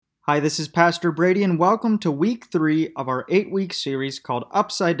Hi, this is Pastor Brady, and welcome to week 3 of our 8-week series called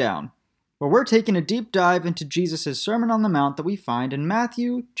Upside Down, where we're taking a deep dive into Jesus' Sermon on the Mount that we find in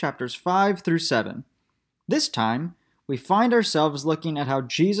Matthew chapters 5 through 7. This time, we find ourselves looking at how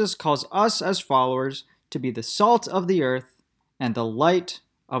Jesus calls us as followers to be the salt of the earth and the light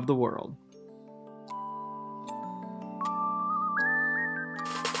of the world.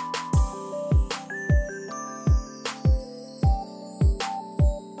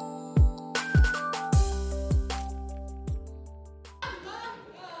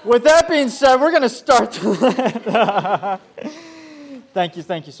 With that being said, we're going to start. Thank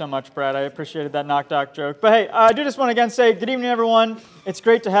you so much, Brad. I appreciated that knock-knock joke. But hey, I do just want to again say good evening, everyone. It's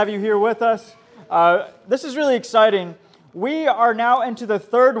great to have you here with us. This is really exciting. We are now into the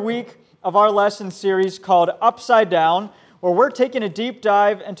third week of our lesson series called Upside Down, where we're taking a deep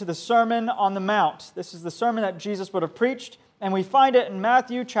dive into the Sermon on the Mount. This is the sermon that Jesus would have preached, and we find it in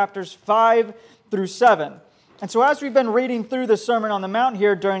Matthew chapters 5 through 7. And so as we've been reading through the Sermon on the Mount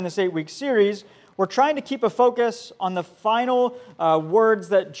here during this 8-week series, we're trying to keep a focus on the final words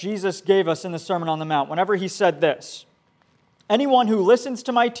that Jesus gave us in the Sermon on the Mount, whenever he said this: "Anyone who listens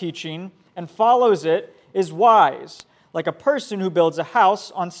to my teaching and follows it is wise, like a person who builds a house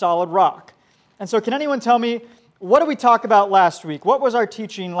on solid rock." And so can anyone tell me, what did we talk about last week? What was our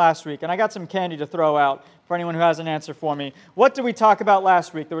teaching last week? And I got some candy to throw out for anyone who has an answer for me. What did we talk about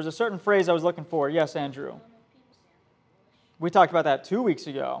last week? There was a certain phrase I was looking for. Yes, Andrew? We talked about that 2 weeks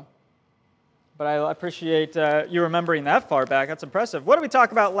ago, but I appreciate you remembering that far back. That's impressive. What did we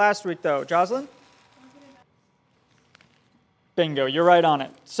talk about last week, though? Jocelyn? Bingo, you're right on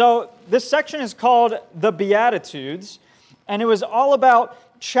it. So this section is called the Beatitudes, and it was all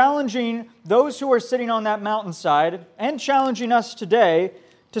about challenging those who are sitting on that mountainside and challenging us today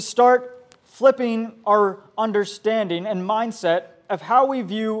to start flipping our understanding and mindset of how we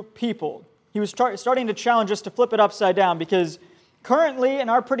view people. He was starting to challenge us to flip it upside down, because currently in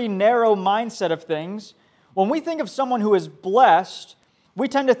our pretty narrow mindset of things, when we think of someone who is blessed, we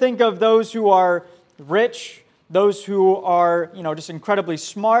tend to think of those who are rich, those who are, just incredibly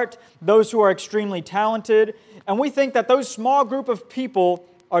smart, those who are extremely talented, and we think that those small group of people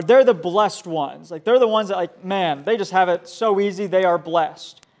they're the blessed ones. Like, they're the ones that, man, they just have it so easy, they are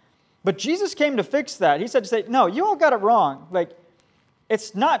blessed. But Jesus came to fix that. He said to say, no, you all got it wrong.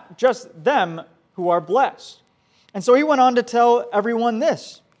 It's not just them who are blessed. And so he went on to tell everyone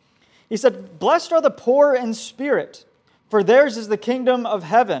this. He said, "Blessed are the poor in spirit, for theirs is the kingdom of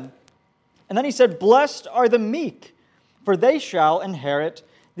heaven." And then he said, "Blessed are the meek, for they shall inherit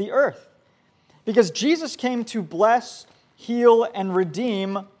the earth." Because Jesus came to bless, heal, and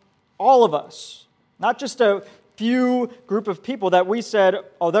redeem all of us. Not just a few group of people that we said,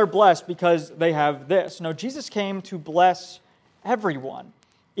 oh, they're blessed because they have this. No, Jesus came to bless everyone.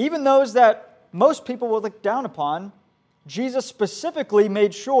 Even those that most people will look down upon, Jesus specifically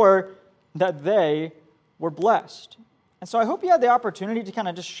made sure that they were blessed. And so I hope you had the opportunity to kind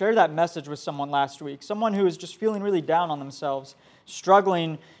of just share that message with someone last week, someone who is just feeling really down on themselves,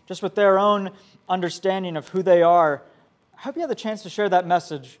 struggling just with their own understanding of who they are. I hope you had the chance to share that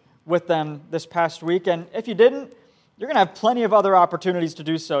message with them this past week. And if you didn't, you're going to have plenty of other opportunities to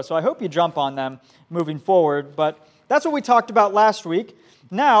do so. So I hope you jump on them moving forward. But that's what we talked about last week.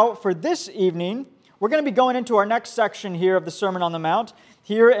 Now, for this evening, we're going to be going into our next section here of the Sermon on the Mount,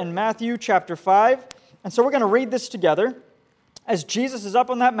 here in Matthew chapter 5. And so we're going to read this together. As Jesus is up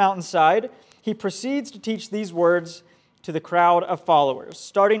on that mountainside, he proceeds to teach these words to the crowd of followers.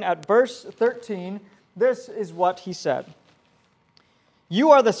 Starting at verse 13, this is what he said. "You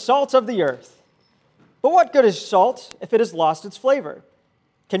are the salt of the earth. But what good is salt if it has lost its flavor?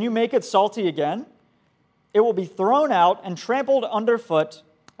 Can you make it salty again? It will be thrown out and trampled underfoot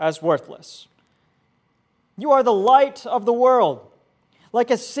as worthless. You are the light of the world,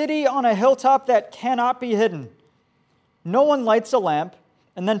 like a city on a hilltop that cannot be hidden. No one lights a lamp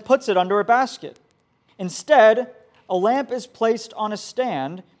and then puts it under a basket. Instead, a lamp is placed on a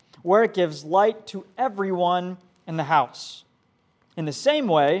stand where it gives light to everyone in the house. In the same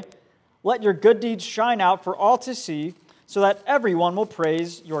way, let your good deeds shine out for all to see, so that everyone will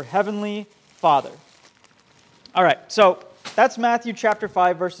praise your heavenly Father." All right, so that's Matthew chapter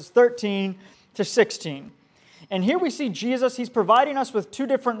 5, verses 13 to 16. And here we see Jesus, he's providing us with two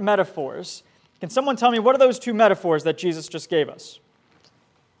different metaphors. Can someone tell me, what are those two metaphors that Jesus just gave us?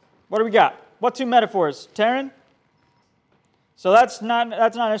 What do we got? What two metaphors? Taryn? So that's not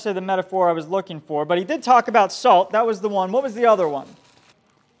necessarily the metaphor I was looking for, but he did talk about salt. That was the one. What was the other one?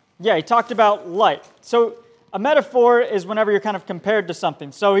 Yeah, he talked about light. So a metaphor is whenever you're kind of compared to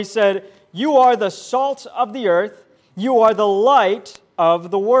something. So he said, you are the salt of the earth. You are the light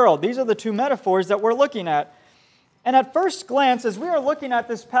of the world. These are the two metaphors that we're looking at. And at first glance, as we are looking at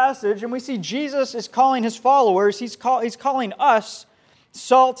this passage and we see Jesus is calling his followers, he's calling us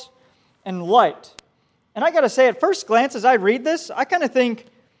salt and light. And I got to say, at first glance, as I read this, I kind of think,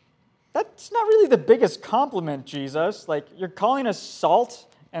 that's not really the biggest compliment, Jesus. Like, you're calling us salt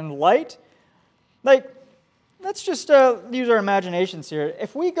and light? Like, let's just use our imaginations here.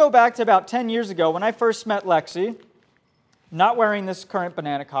 If we go back to about 10 years ago when I first met Lexi, not wearing this current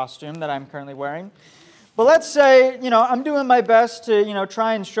banana costume that I'm currently wearing, but let's say, I'm doing my best to,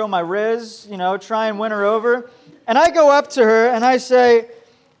 try and show my riz, try and win her over. And I go up to her and I say,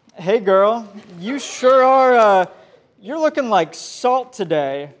 hey girl, you sure are, you're looking like salt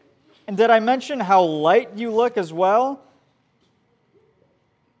today. And did I mention how light you look as well?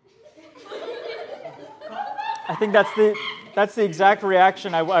 I think that's the exact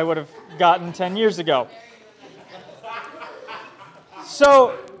reaction I would have gotten 10 years ago.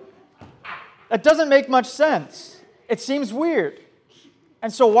 So, that doesn't make much sense. It seems weird.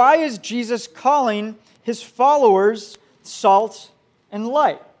 And so why is Jesus calling his followers salt and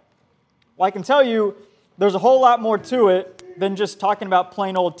light? Well, I can tell you there's a whole lot more to it than just talking about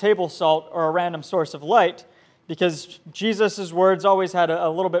plain old table salt or a random source of light, because Jesus' words always had a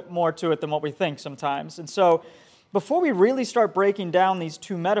little bit more to it than what we think sometimes. And so before we really start breaking down these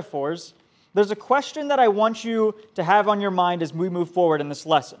two metaphors, there's a question that I want you to have on your mind as we move forward in this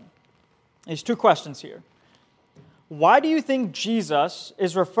lesson. There's two questions here. Why do you think Jesus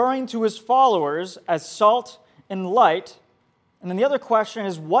is referring to his followers as salt and light? And then the other question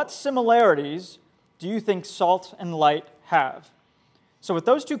is, what similarities do you think salt and light have? So with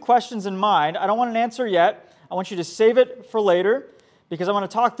those two questions in mind, I don't want an answer yet. I want you to save it for later because I want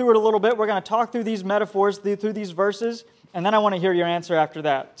to talk through it a little bit. We're going to talk through these metaphors, through these verses, and then I want to hear your answer after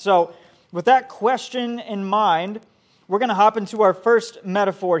that. So with that question in mind, we're going to hop into our first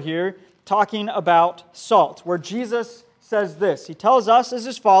metaphor here, talking about salt, where Jesus says this. He tells us as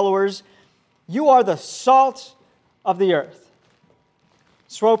his followers, you are the salt of the earth.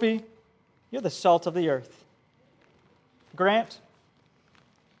 Swope, you're the salt of the earth. Grant,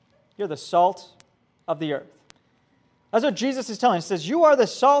 you're the salt of the earth. That's what Jesus is telling us. He says, you are the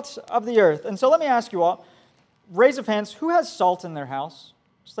salt of the earth. And so let me ask you all, raise of hands, who has salt in their house?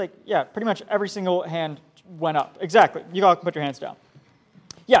 Just like, yeah, pretty much every single hand went up. Exactly. You all can put your hands down.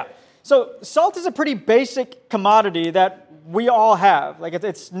 Yeah. So salt is a pretty basic commodity that we all have. Like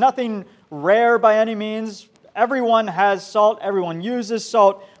it's nothing rare by any means. Everyone has salt. Everyone uses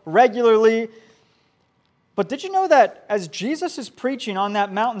salt regularly. But did you know that as Jesus is preaching on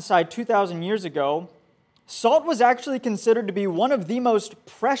that mountainside 2,000 years ago, salt was actually considered to be one of the most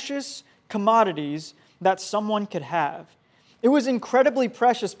precious commodities that someone could have. It was incredibly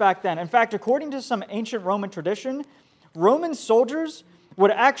precious back then. In fact, according to some ancient Roman tradition, Roman soldiers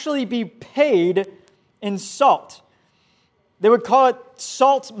would actually be paid in salt. They would call it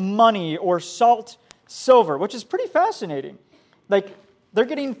salt money or salt silver, which is pretty fascinating. Like, they're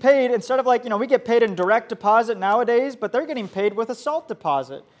getting paid, instead of like, we get paid in direct deposit nowadays, but they're getting paid with a salt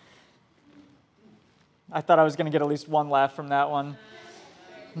deposit. I thought I was going to get at least one laugh from that one.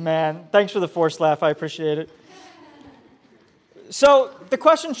 Man, thanks for the forced laugh. I appreciate it. So the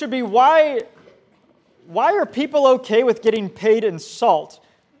question should be, why are people okay with getting paid in salt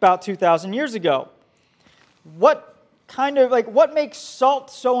about 2,000 years ago? What makes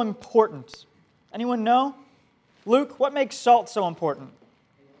salt so important? Anyone know? Luke, what makes salt so important?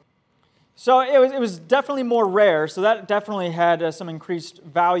 So it was definitely more rare, so that definitely had some increased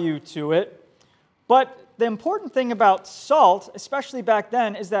value to it. But the important thing about salt, especially back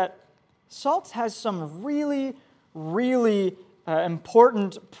then, is that salt has some really, really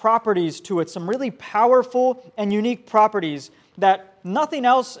important properties to it, some really powerful and unique properties that nothing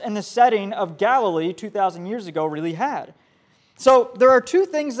else in the setting of Galilee 2,000 years ago really had. So there are two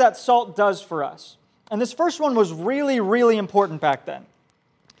things that salt does for us. And this first one was really, really important back then.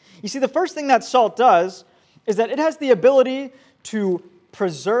 You see, the first thing that salt does is that it has the ability to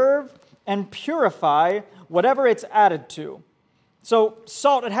preserve and purify whatever it's added to. So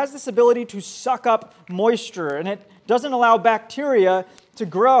salt, it has this ability to suck up moisture, and it doesn't allow bacteria to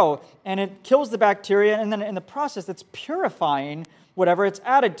grow, and it kills the bacteria, and then in the process, it's purifying whatever it's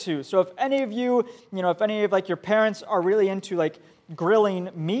added to. So if any of you, if any of your parents are really into grilling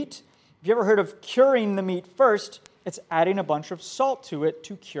meat, if you ever heard of curing the meat first, it's adding a bunch of salt to it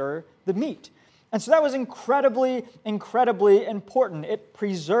to cure the meat. And so that was incredibly, incredibly important. It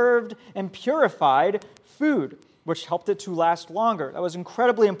preserved and purified food, which helped it to last longer. That was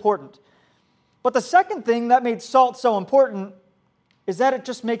incredibly important. But the second thing that made salt so important is that it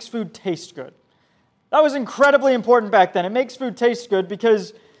just makes food taste good. That was incredibly important back then. It makes food taste good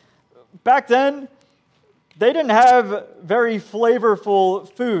because back then, they didn't have very flavorful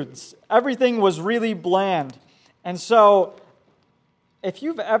foods. Everything was really bland. And so, if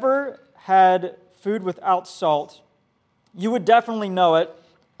you've ever had food without salt, you would definitely know it.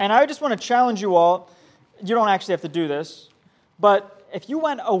 And I just want to challenge you all. You don't actually have to do this. But if you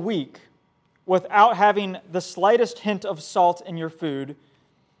went a week without having the slightest hint of salt in your food,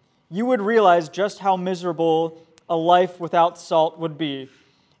 you would realize just how miserable a life without salt would be.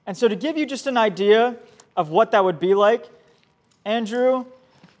 And so to give you just an idea of what that would be like, Andrew,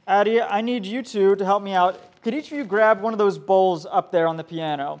 Addie, I need you two to help me out. Could each of you grab one of those bowls up there on the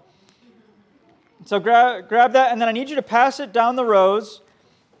piano? So grab that, and then I need you to pass it down the rows.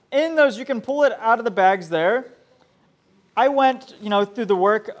 In those, you can pull it out of the bags there. I went, through the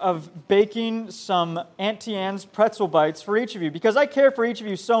work of baking some Auntie Anne's pretzel bites for each of you because I care for each of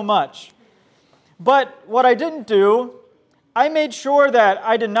you so much. But what I didn't do, I made sure that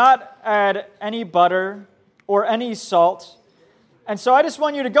I did not add any butter or any salt. And so I just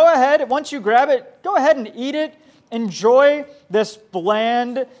want you to go ahead, once you grab it, go ahead and eat it. Enjoy this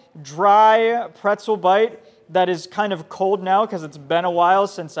bland, dry pretzel bite that is kind of cold now because it's been a while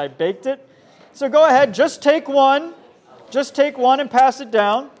since I baked it. So go ahead, just take one. Just take one and pass it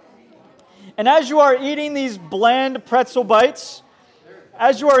down. And as you are eating these bland pretzel bites,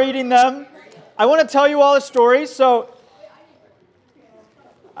 as you are eating them, I want to tell you all a story. So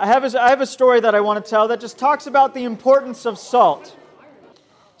I have a story that I want to tell that just talks about the importance of salt.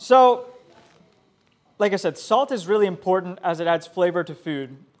 So, like I said, salt is really important as it adds flavor to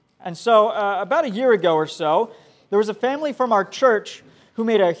food. And so about a year ago or so, there was a family from our church who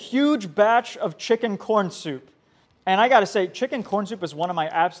made a huge batch of chicken corn soup. And I got to say, chicken corn soup is one of my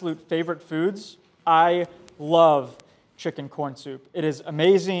absolute favorite foods. I love chicken corn soup. It is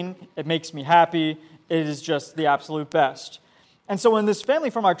amazing. It makes me happy. It is just the absolute best. And so when this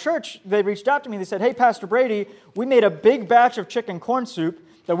family from our church, they reached out to me, they said, "Hey, Pastor Brady, we made a big batch of chicken corn soup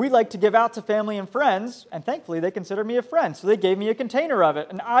that we'd like to give out to family and friends." And thankfully, they considered me a friend. So they gave me a container of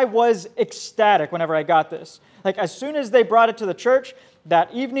it. And I was ecstatic whenever I got this. Like as soon as they brought it to the church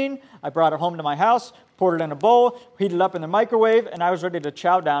that evening, I brought it home to my house, poured it in a bowl, heated it up in the microwave, and I was ready to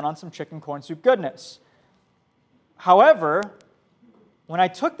chow down on some chicken corn soup goodness. However, when I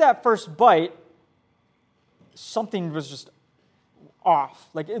took that first bite, something was just off.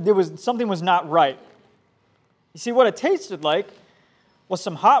 Like something was not right. You see, what it tasted like was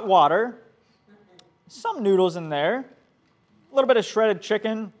some hot water, some noodles in there, a little bit of shredded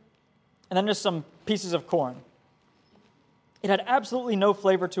chicken, and then just some pieces of corn. It had absolutely no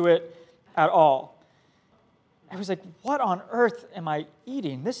flavor to it at all. I was like, what on earth am I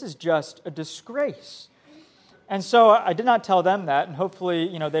eating? This is just a disgrace. And so I did not tell them that, and hopefully,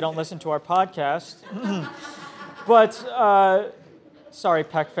 they don't listen to our podcast. But, sorry,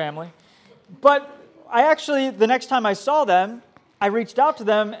 Peck family. But I actually, the next time I saw them, I reached out to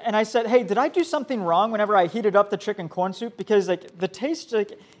them and I said, "Hey, did I do something wrong whenever I heated up the chicken corn soup? Because the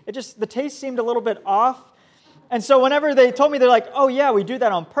taste seemed a little bit off." And so whenever they told me, they're like, "Oh yeah, we do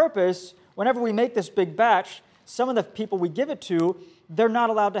that on purpose. Whenever we make this big batch, some of the people we give it to, they're not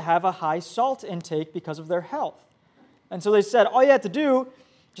allowed to have a high salt intake because of their health." And so they said, all you have to do,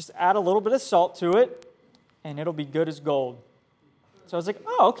 just add a little bit of salt to it, and it'll be good as gold. So I was like,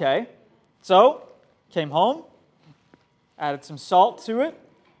 oh, okay. So came home, added some salt to it,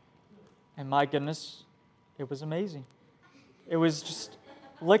 and my goodness, it was amazing. It was just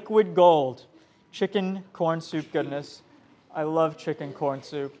liquid gold. Chicken corn soup goodness. I love chicken corn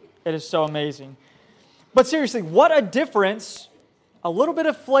soup. It is so amazing. But seriously, what a difference a little bit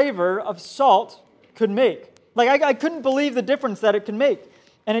of flavor of salt could make. Like, I couldn't believe the difference that it could make.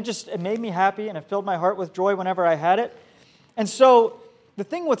 And it made me happy, and it filled my heart with joy whenever I had it. And so the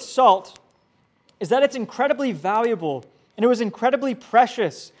thing with salt is that it's incredibly valuable, and it was incredibly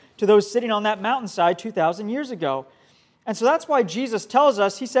precious to those sitting on that mountainside 2,000 years ago. And so that's why Jesus tells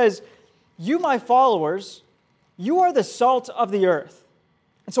us, he says, "You, my followers, you are the salt of the earth."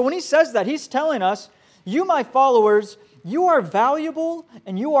 And so when he says that, he's telling us, you, my followers, you are valuable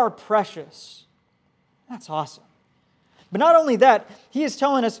and you are precious. That's awesome. But not only that, he is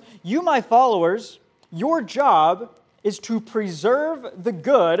telling us, you, my followers, your job is to preserve the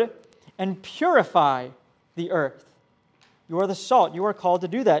good and purify the earth. You are the salt. You are called to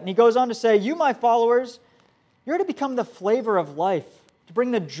do that. And he goes on to say, you, my followers, you're to become the flavor of life, to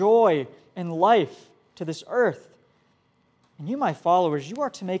bring the joy and life to this earth. And you, my followers, you are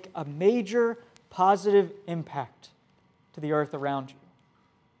to make a major positive impact to the earth around you.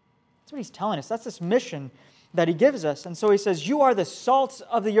 That's what he's telling us. That's this mission that he gives us. And so he says, you are the salt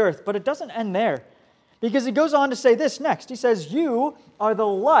of the earth. But it doesn't end there. Because he goes on to say this next. He says, you are the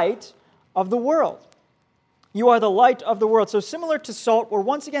light of the world. You are the light of the world. So similar to salt, we're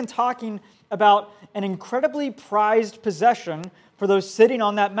once again talking about an incredibly prized possession for those sitting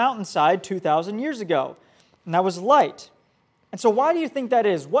on that mountainside 2,000 years ago. And that was light. And so why do you think that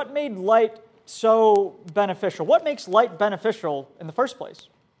is? What made light so beneficial? What makes light beneficial in the first place?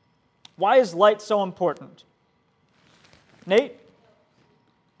 Why is light so important? Nate?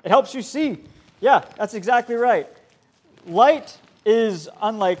 It helps you see. Yeah, that's exactly right. Light is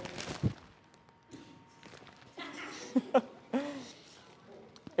unlike...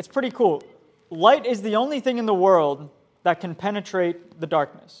 It's pretty cool. Light is the only thing in the world that can penetrate the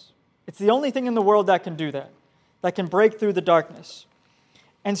darkness. It's the only thing in the world that can do that can break through the darkness.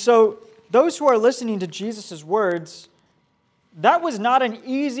 And so those who are listening to Jesus' words, that was not an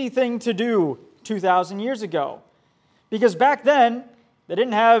easy thing to do 2,000 years ago. Because back then, they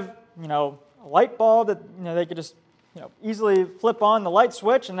didn't have, a light bulb that they could just easily flip on the light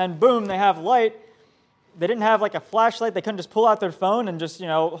switch and then boom, they have light. They didn't have like a flashlight. They couldn't just pull out their phone and just,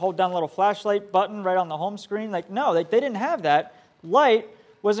 hold down a little flashlight button right on the home screen. No, they didn't have that. Light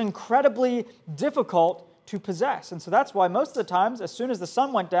was incredibly difficult to possess. And so that's why most of the times, as soon as the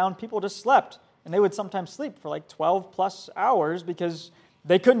sun went down, people just slept. And they would sometimes sleep for 12 plus hours because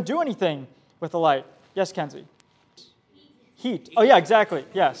they couldn't do anything with the light. Yes, Kenzie? Heat. Oh, yeah, exactly.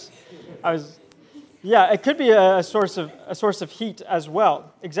 Yes. It could be a source of heat as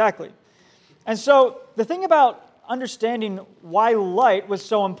well. Exactly. And so the thing about understanding why light was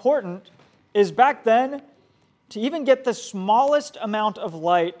so important is back then, to even get the smallest amount of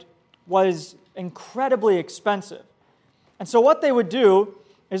light was incredibly expensive. And so what they would do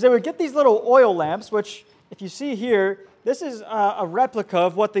is they would get these little oil lamps, which if you see here, this is a replica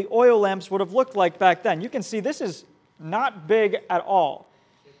of what the oil lamps would have looked like back then. You can see this is not big at all.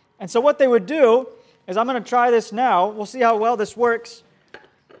 And so what they would do is, I'm going to try this now. We'll see how well this works.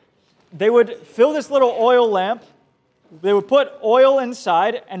 They would fill this little oil lamp. They would put oil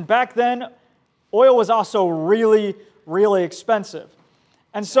inside, and back then, oil was also really, really expensive.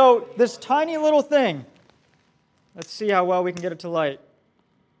 And so this tiny little thing, let's see how well we can get it to light.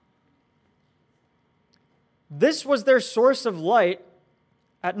 This was their source of light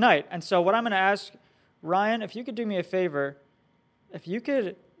at night. And so what I'm going to ask, Ryan, if you could do me a favor, if you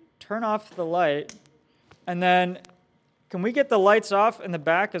could turn off the light, and then can we get the lights off in the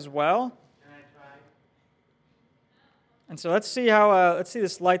back as well? Can I try? And so let's see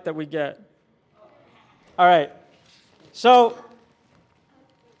this light that we get. All right. So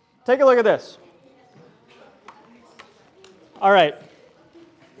take a look at this. All right.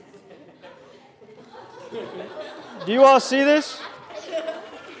 Do you all see this?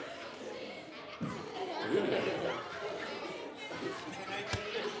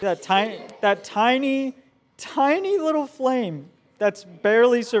 That tiny little flame that's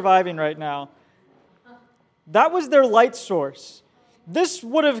barely surviving right now. That was their light source. This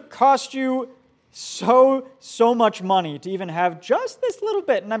would have cost you so much money to even have just this little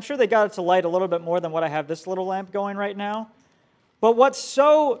bit. And I'm sure they got it to light a little bit more than what I have this little lamp going right now. But what's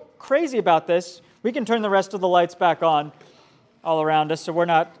so crazy about this, we can turn the rest of the lights back on all around us so we're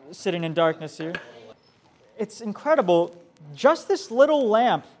not sitting in darkness here. It's incredible. Just this little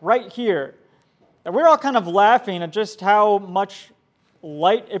lamp right here, and we're all kind of laughing at just how much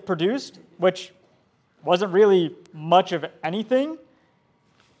light it produced, which wasn't really much of anything.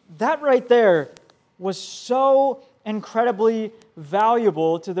 That right there was so incredibly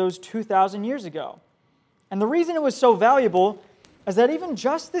valuable to those 2,000 years ago. And the reason it was so valuable is that even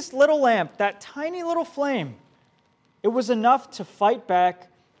just this little lamp, that tiny little flame, it was enough to fight back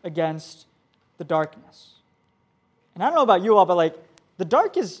against the darkness. And I don't know about you all, but the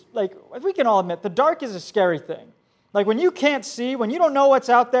dark is, we can all admit, the dark is a scary thing. When you can't see, when you don't know what's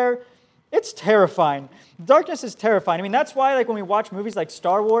out there, it's terrifying. Darkness is terrifying. I mean, that's why, when we watch movies like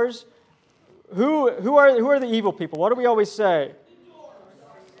Star Wars, who are the evil people? What do we always say?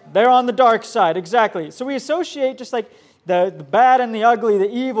 They're on the dark side, exactly. So we associate just the bad and the ugly, the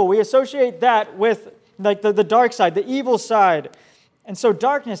evil, we associate that with the dark side, the evil side. And so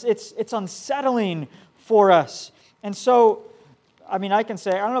darkness, it's unsettling for us. And so, I mean, I can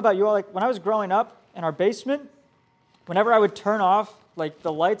say, I don't know about you all, when I was growing up in our basement, whenever I would turn off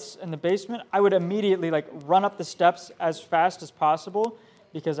the lights in the basement, I would immediately run up the steps as fast as possible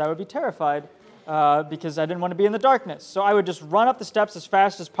because I would be terrified because I didn't want to be in the darkness. So I would just run up the steps as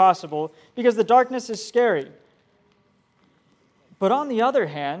fast as possible because the darkness is scary. But on the other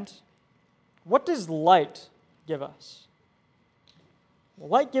hand, what does light give us? Well,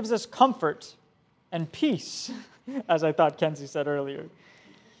 light gives us comfort and peace, as I thought Kenzie said earlier.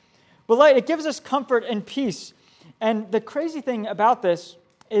 But light, it gives us comfort and peace. And the crazy thing about this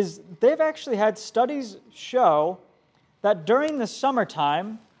is they've actually had studies show that during the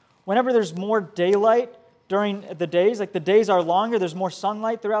summertime, whenever there's more daylight during the days, like the days are longer, there's more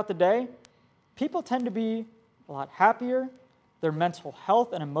sunlight throughout the day, people tend to be a lot happier. Their mental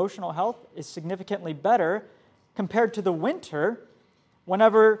health and emotional health is significantly better compared to the winter.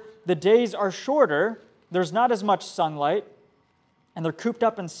 Whenever the days are shorter, there's not as much sunlight, and they're cooped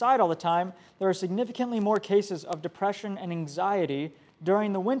up inside all the time, there are significantly more cases of depression and anxiety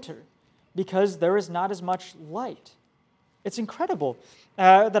during the winter because there is not as much light. It's incredible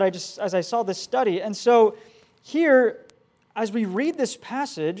as I saw this study. And so here, as we read this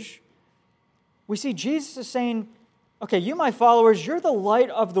passage, we see Jesus is saying, okay, you, my followers, you're the light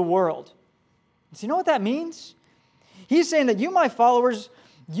of the world. So you know what that means? He's saying that you, my followers,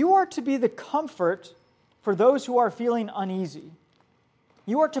 you are to be the comfort for those who are feeling uneasy.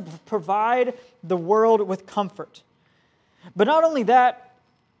 You are to provide the world with comfort. But not only that,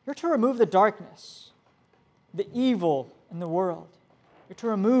 you're to remove the darkness, the evil in the world. You're to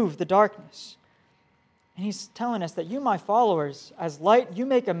remove the darkness. And he's telling us that you, my followers, as light, you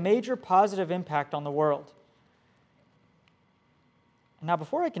make a major positive impact on the world. Now,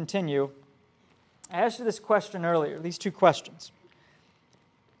 before I continue, I asked you this question earlier, these two questions.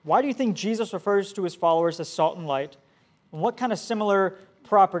 Why do you think Jesus refers to his followers as salt and light? And what kind of similar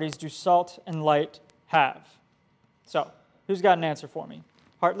properties do salt and light have? So, who's got an answer for me?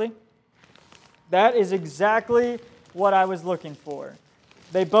 Hartley? That is exactly what I was looking for.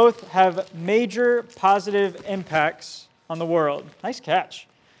 They both have major positive impacts on the world. Nice catch.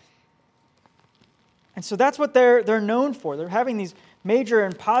 And so that's what they're known for. They're having these major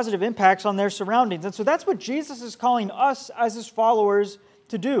and positive impacts on their surroundings. And so that's what Jesus is calling us as his followers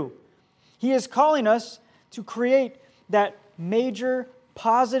to do. He is calling us to create that major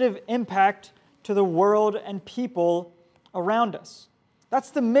positive impact to the world and people around us.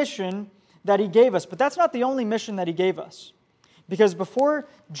 That's the mission that he gave us. But that's not the only mission that he gave us. Because before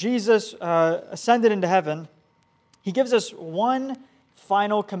Jesus ascended into heaven, he gives us one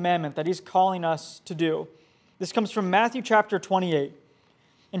final commandment that he's calling us to do. This comes from Matthew chapter 28.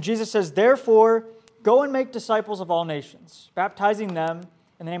 And Jesus says, "Therefore, go and make disciples of all nations, baptizing them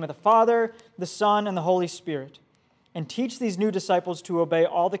in the name of the Father, the Son, and the Holy Spirit, and teach these new disciples to obey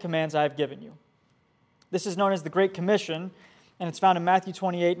all the commands I have given you." This is known as the Great Commission, and it's found in Matthew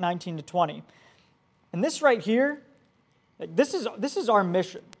 28, 19 to 20. And this right here, this is our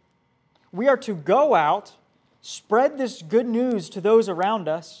mission. We are to go out, spread this good news to those around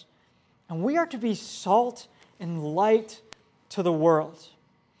us, and we are to be salt and light to the world.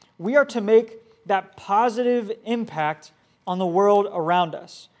 We are to make that positive impact on the world around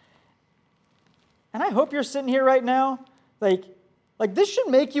us. And I hope you're sitting here right now, like this should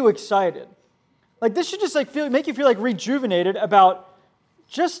make you excited. Like this should just make you feel like rejuvenated about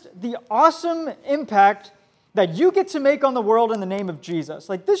just the awesome impact that you get to make on the world in the name of Jesus.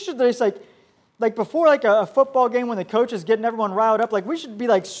 Like this should just like before a football game when the coach is getting everyone riled up, like we should be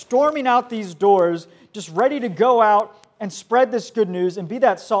like storming out these doors, just ready to go out and spread this good news and be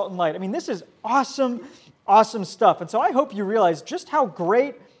that salt and light. I mean, this is awesome, awesome stuff. And so I hope you realize just how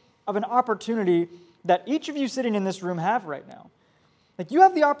great of an opportunity that each of you sitting in this room have right now. Like you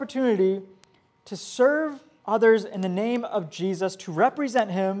have the opportunity to serve others in the name of Jesus, to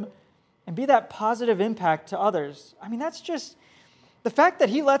represent him and be that positive impact to others. I mean, that's just, the fact that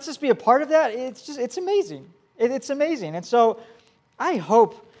he lets us be a part of that, it's amazing. It's amazing. And so I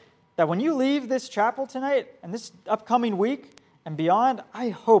hope that when you leave this chapel tonight and this upcoming week and beyond, I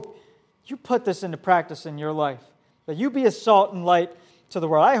hope you put this into practice in your life, that you be a salt and light to the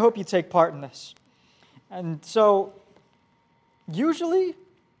world. I hope you take part in this. And so usually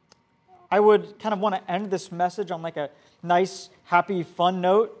I would kind of want to end this message on like a nice, happy, fun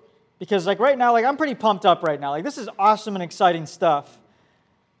note, because like right now, like I'm pretty pumped up right now. Like this is awesome and exciting stuff.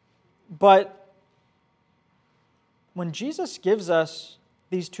 But when Jesus gives us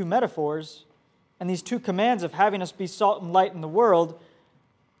these two metaphors and these two commands of having us be salt and light in the world,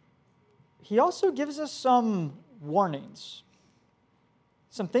 he also gives us some warnings,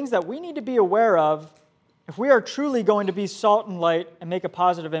 some things that we need to be aware of if we are truly going to be salt and light and make a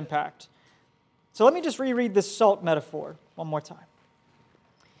positive impact. So let me just reread this salt metaphor one more time.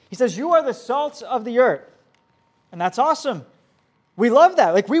 He says, "You are the salt of the earth." And that's awesome. We love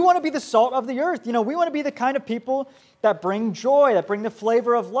that. Like we want to be the salt of the earth. You know, we want to be the kind of people that bring joy, that bring the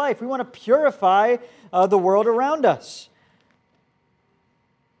flavor of life. We want to purify the world around us.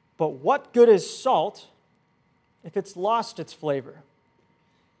 But what good is salt if it's lost its flavor?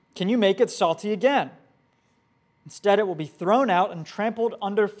 Can you make it salty again? Instead, it will be thrown out and trampled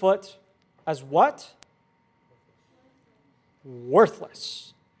underfoot as what?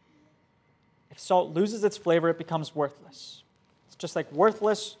 Worthless. If salt loses its flavor, it becomes worthless. It's just like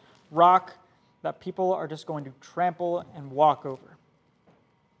worthless rock that people are just going to trample and walk over.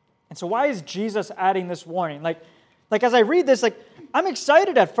 And so why is Jesus adding this warning? Like as I read this, I'm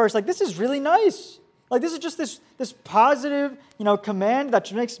excited at first. This is really nice. This is just this positive, command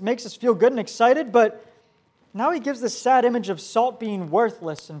that makes us feel good and excited. But now he gives this sad image of salt being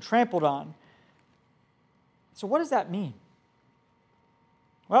worthless and trampled on. So what does that mean?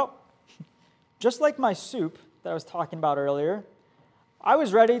 Well, just like my soup that I was talking about earlier, I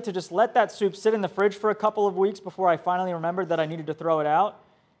was ready to just let that soup sit in the fridge for a couple of weeks before I finally remembered that I needed to throw it out,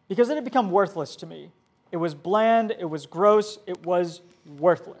 because it had become worthless to me. It was bland, it was gross, it was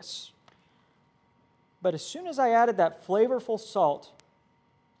worthless. But as soon as I added that flavorful salt,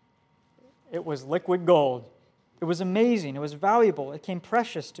 it was liquid gold. It was amazing, it was valuable, it came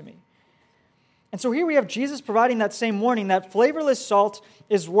precious to me. And so here we have Jesus providing that same warning that flavorless salt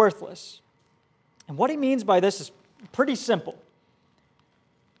is worthless. And what he means by this is pretty simple.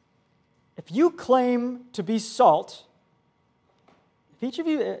 If you claim to be salt, if each of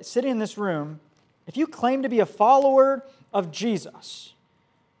you sitting in this room, if you claim to be a follower of Jesus,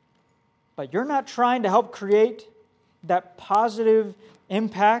 but you're not trying to help create that positive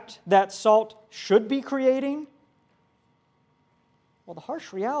impact that salt should be creating, well, the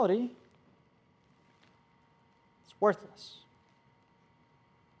harsh reality, it's worthless.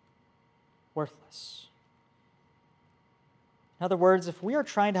 Worthless. In other words, if we are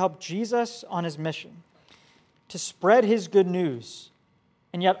trying to help Jesus on his mission, to spread his good news,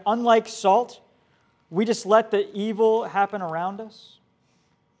 and yet, unlike salt, we just let the evil happen around us,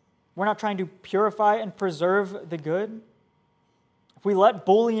 we're not trying to purify and preserve the good, if we let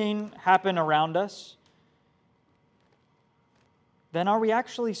bullying happen around us, then are we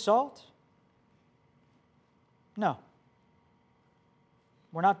actually salt? No.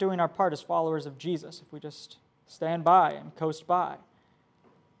 We're not doing our part as followers of Jesus if we just stand by and coast by.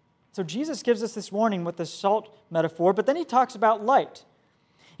 So Jesus gives us this warning with the salt metaphor, but then he talks about light.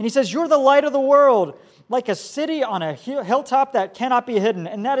 And he says, you're the light of the world, like a city on a hilltop that cannot be hidden.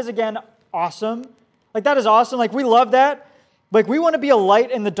 And that is, again, awesome. That is awesome. We love that. We want to be a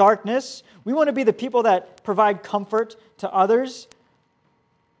light in the darkness. We want to be the people that provide comfort to others.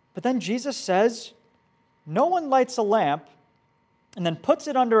 But then Jesus says, no one lights a lamp and then puts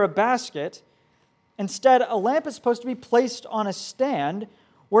it under a basket. Instead, a lamp is supposed to be placed on a stand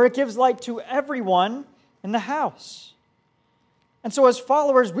where it gives light to everyone in the house. And so as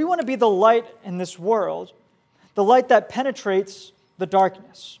followers, we want to be the light in this world, the light that penetrates the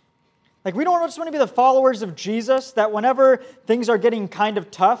darkness. We don't just want to be the followers of Jesus that whenever things are getting kind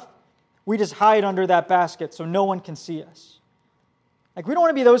of tough, we just hide under that basket so no one can see us. We don't want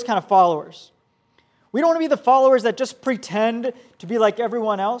to be those kind of followers. We don't want to be the followers that just pretend to be like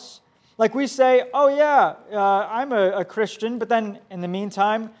everyone else. We say, oh yeah, I'm a Christian, but then in the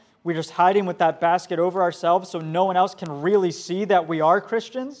meantime, we're just hiding with that basket over ourselves so no one else can really see that we are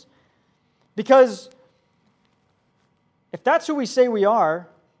Christians. Because if that's who we say we are,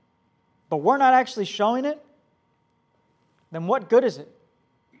 but we're not actually showing it, then what good is it?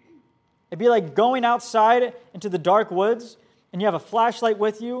 It'd be like going outside into the dark woods and you have a flashlight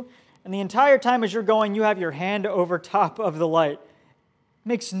with you, and the entire time as you're going, you have your hand over top of the light. It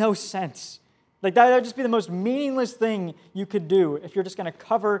makes no sense. That would just be the most meaningless thing you could do if you're just going to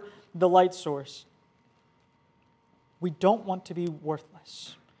cover the light source. We don't want to be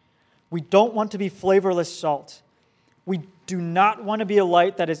worthless. We don't want to be flavorless salt. We do not want to be a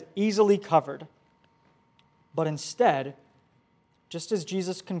light that is easily covered. But instead, just as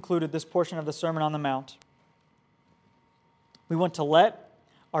Jesus concluded this portion of the Sermon on the Mount, we want to let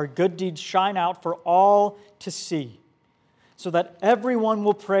our good deeds shine out for all to see, so that everyone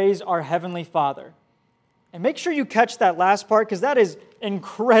will praise our Heavenly Father. And make sure you catch that last part, because that is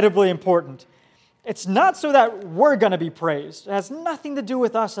incredibly important. It's not so that we're going to be praised. It has nothing to do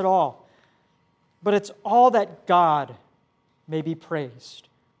with us at all. But it's all that God may be praised.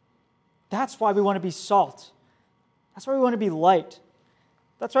 That's why we want to be salt. That's why we want to be light.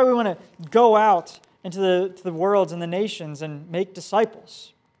 That's why we want to go out into the worlds and the nations and make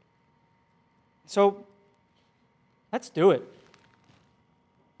disciples. So, let's do it.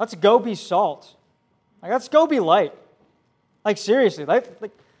 Let's go be salt. Let's go be light. Seriously,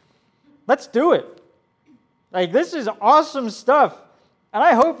 let's do it. This is awesome stuff. And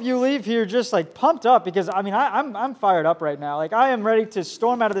I hope you leave here just pumped up, because I'm fired up right now. I am ready to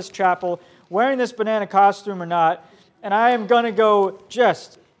storm out of this chapel wearing this banana costume or not, and I am going to go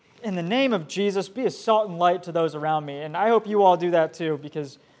just in the name of Jesus be a salt and light to those around me. And I hope you all do that too,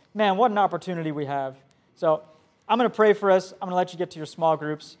 because man, what an opportunity we have. So I'm going to pray for us. I'm going to let you get to your small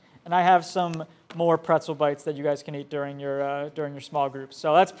groups. And I have some more pretzel bites that you guys can eat during your small groups.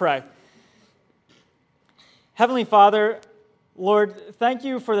 So let's pray. Heavenly Father, Lord, thank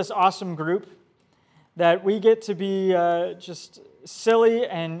you for this awesome group that we get to be just silly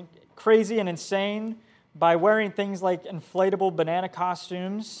and crazy and insane by wearing things like inflatable banana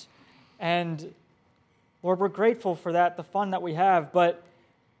costumes. And Lord, we're grateful for that, the fun that we have. But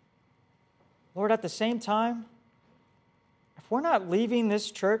Lord, at the same time, if we're not leaving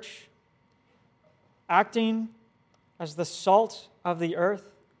this church acting as the salt of the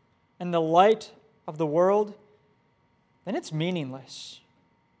earth and the light of the world, then it's meaningless.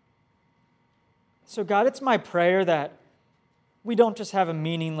 So God, it's my prayer that we don't just have a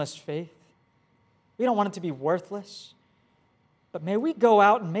meaningless faith. We don't want it to be worthless. But may we go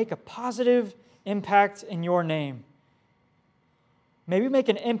out and make a positive impact in your name. May we make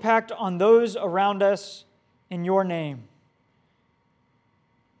an impact on those around us in your name.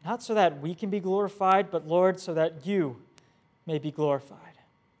 Not so that we can be glorified, but Lord, so that you may be glorified.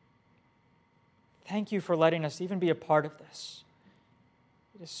 Thank you for letting us even be a part of this.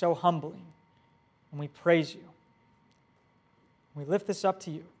 It is so humbling, and we praise you. We lift this up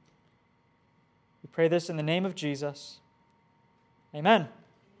to you. We pray this in the name of Jesus. Amen.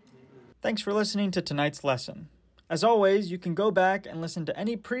 Thanks for listening to tonight's lesson. As always, you can go back and listen to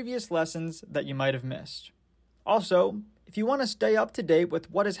any previous lessons that you might have missed. Also, if you want to stay up to date with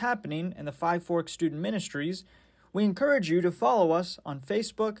what is happening in the Five Forks Student Ministries, we encourage you to follow us on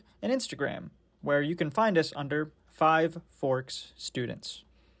Facebook and Instagram, where you can find us under Five Forks Students.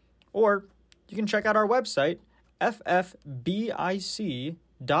 Or you can check out our website,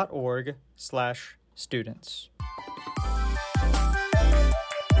 ffbic.org/students.